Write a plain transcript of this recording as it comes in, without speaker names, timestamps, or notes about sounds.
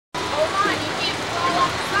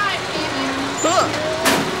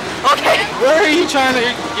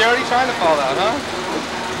You're already trying to fall out, huh?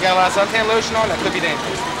 You got a lot of suntan lotion on? That could be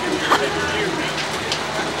dangerous.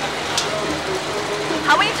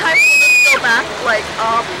 How many times will this go back, like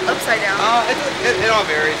up, upside down? It all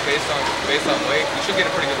varies based on weight. You should get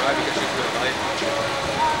a pretty good ride because she's really light.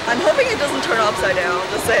 I'm hoping it doesn't turn upside down,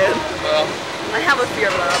 just saying. Well, I have a fear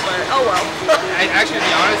of that, but oh well. Actually, to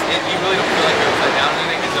be honest, you really don't feel like you're upside down or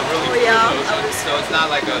anything. It's a really fluid motion, so it's not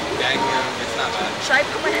like a bang here. It's not bad. Should I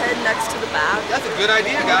put my head next to the back? That's a good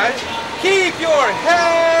idea, guys. Keep your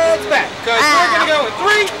heads back, because we're going to go in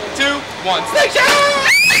 3, 2, 1. SlingShot!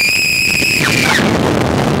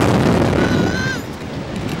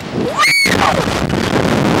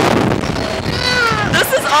 This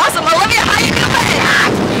is awesome. Olivia, how you doing?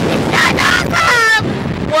 It's not awesome!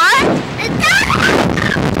 What? It's not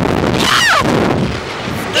awesome!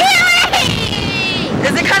 Scary!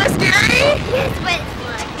 Is it kind of scary? Yes, but it's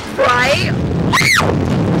fun. Right?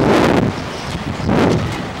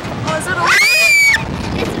 Oh, is it over?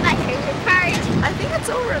 It's my favorite part. I think it's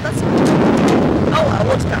over. That's oh, well,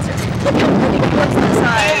 we'll just pass it. What's this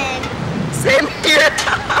side? Same here.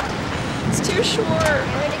 It's too short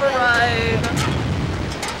for a ride.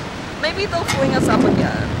 Maybe they'll fling us up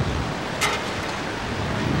again.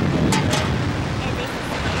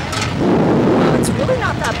 Oh, it's really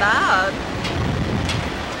not that bad.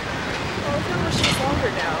 Oh, look how much she's longer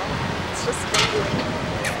now. It's just wiggling.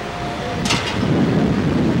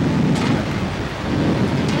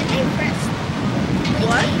 When they first...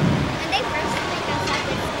 What? When they first make us up,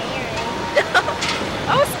 it's scary.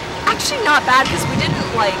 That was actually not bad because we didn't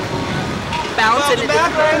like bounce Welcome into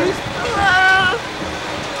back, ladies.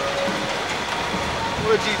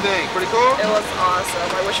 What did you think? Pretty cool? It was awesome.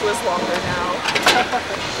 I wish it was longer now.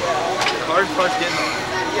 The hardest part's getting on.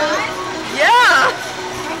 Yeah.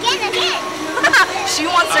 Again. She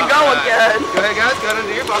wants to go again. Go ahead, guys. Go ahead and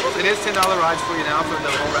do your buckles. It is $10 rides for you now for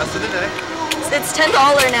the whole rest of the day. It's $10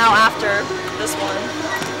 now after this one.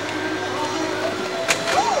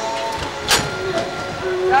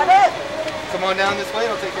 Got it? Come on down this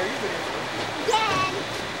way. I'll take care of you. Yeah.